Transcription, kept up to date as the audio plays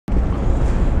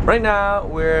Right now,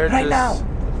 we're right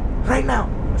now,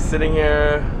 sitting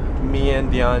here, me and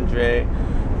Deandre.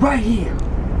 right here,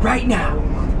 right now,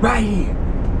 right here.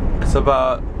 It's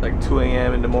about like 2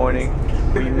 a.m. in the morning.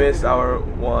 We missed our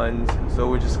ones, so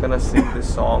we're just gonna sing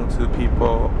this song to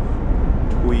people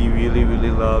we really, really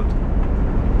loved,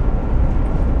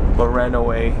 but ran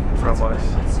away from us.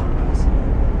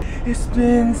 It's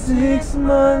been 6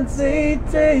 months,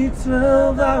 8 days,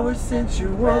 12 hours since you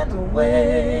walked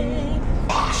away.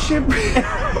 Should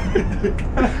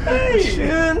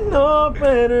know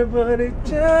better, but it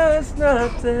just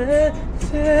not the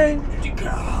same.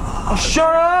 Oh,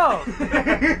 shut up!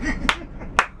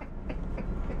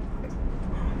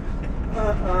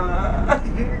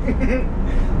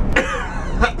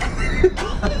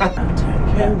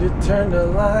 Can you turn the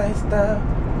lights down?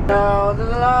 Now the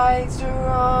lights are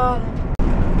on.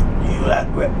 You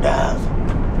like reptiles?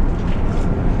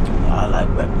 I like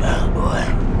reptiles, boy.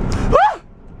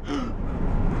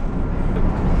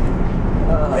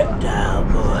 Reptile,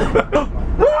 boy.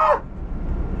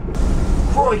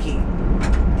 Crikey,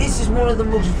 this is one of the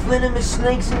most venomous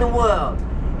snakes in the world.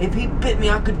 If he bit me,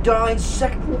 I could die in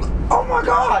seconds. Oh my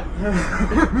god!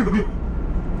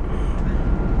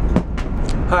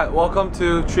 Hi, welcome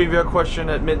to Trivia Question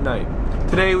at Midnight.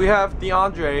 Today we have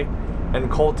Deandre and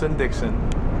Colton Dixon.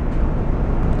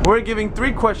 We're giving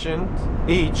 3 questions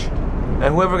each,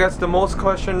 and whoever gets the most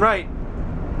question right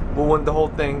will win the whole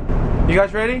thing. You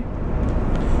guys ready?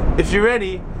 If you're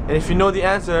ready, and if you know the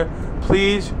answer,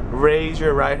 please raise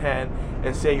your right hand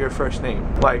and say your first name.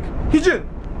 Like, Heejun!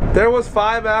 There was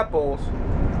 5 apples.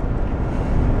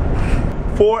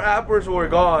 4 apples were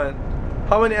gone.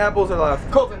 How many apples are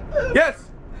left? Colton. Yes!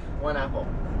 1 apple.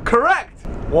 Correct!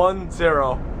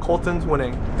 1-0. Colton's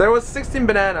winning. There was 16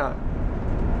 banana.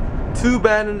 2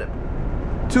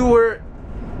 were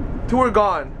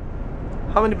gone.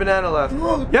 How many banana left?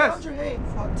 Whoa, yes!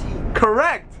 14.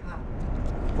 Correct!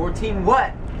 14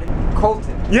 what?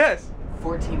 Colton. Yes!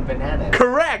 14 bananas.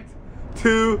 Correct!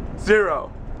 2-0.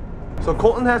 So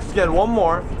Colton has to get 1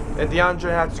 more, and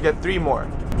Deandre has to get 3 more.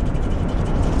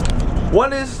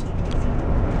 What is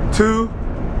 2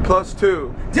 plus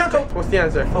 2? Deandre! What's the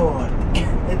answer? 4.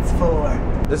 It's 4.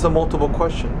 This is a multiple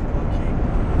question.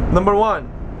 Okay. Number 1,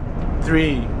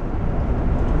 3.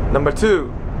 Number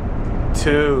 2,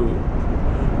 2.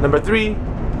 Number 3,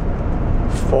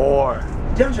 4.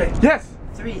 Deandre. Yes!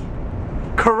 3.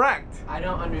 Correct! I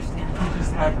don't understand what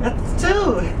just happened. That's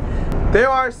 2. There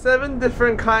are 7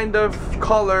 different kind of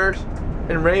colors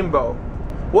in rainbow.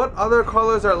 What other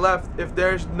colors are left if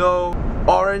there's no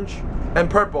orange and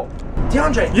purple?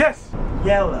 Deandre. Yes!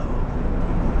 Yellow,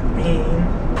 green,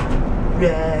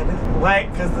 red, white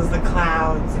because there's the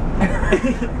clouds,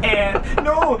 and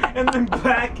then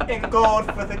black and gold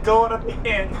for the gold at the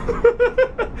end.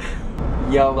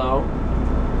 Yellow,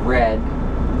 red,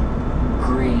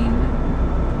 green,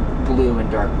 blue, and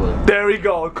dark blue. There we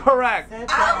go. Correct.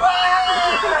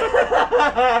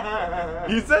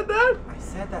 You said that? I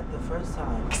said that the first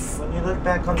time. When you look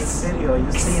back on this video,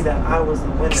 you see that I was the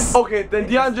winner. Okay, then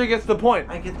Deandre gets the point.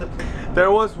 I get the.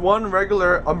 There was 1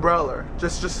 regular umbrella.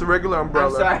 Just a regular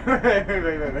umbrella. I'm sorry.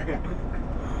 Wait.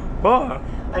 What?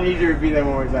 I need you to repeat that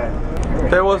one more time.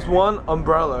 There was 1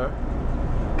 umbrella.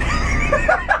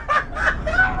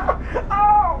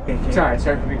 Sorry,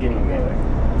 start from the beginning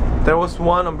again. There was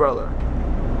 1 umbrella.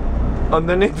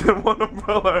 Underneath the 1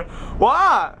 umbrella.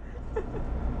 What?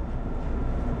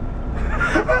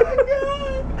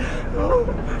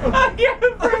 I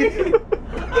can't breathe.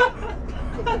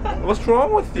 What's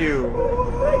wrong with you?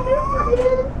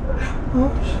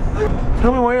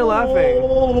 Tell me why you're laughing.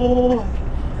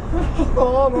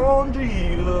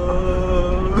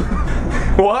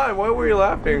 Why? Why were you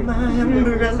laughing?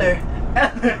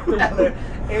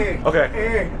 Okay.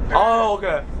 Oh,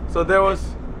 okay. So there was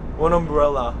 1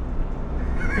 umbrella.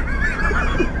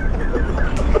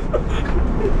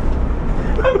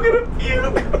 I'm gonna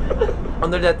puke.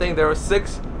 Under that thing, there were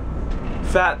 6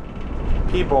 fat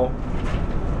people,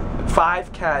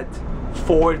 5 cats,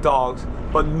 4 dogs,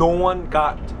 but no one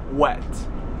got wet.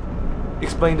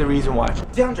 Explain the reason why.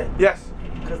 Deandre. Yes.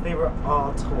 Because they were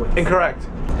all toys. Incorrect.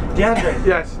 Deandre.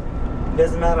 Yes. It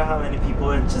doesn't matter how many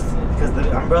people, it's just because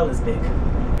the umbrella's big.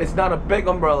 It's not a big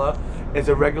umbrella, it's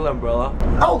a regular umbrella.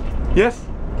 Oh! Yes.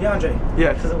 Deandre.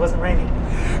 Yes. Because it wasn't raining.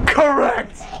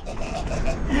 Correct!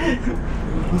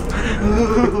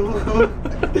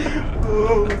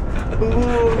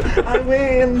 I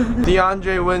win!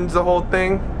 Deandre wins the whole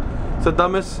thing. It's the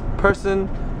dumbest person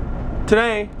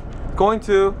today going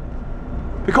to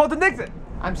be Colton Dixon.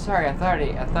 I'm sorry. I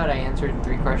thought I answered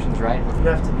 3 questions right. You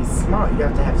have to be smart. You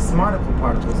have to have smarticle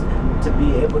particles to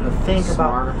be able to think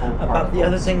about the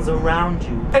other things around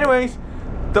you. Anyways,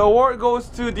 the award goes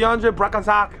to Deandre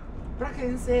Brackensick.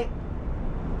 Brackensick.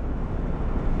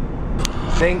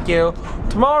 Thank you.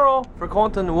 Tomorrow, for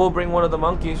Colton, we'll bring one of the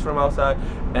monkeys from outside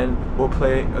and we'll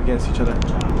play against each other.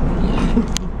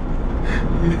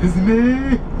 His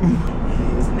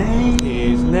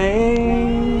name.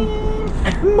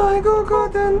 Michael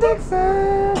Colton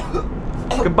Dixon.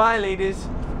 Goodbye, ladies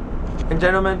and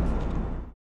gentlemen.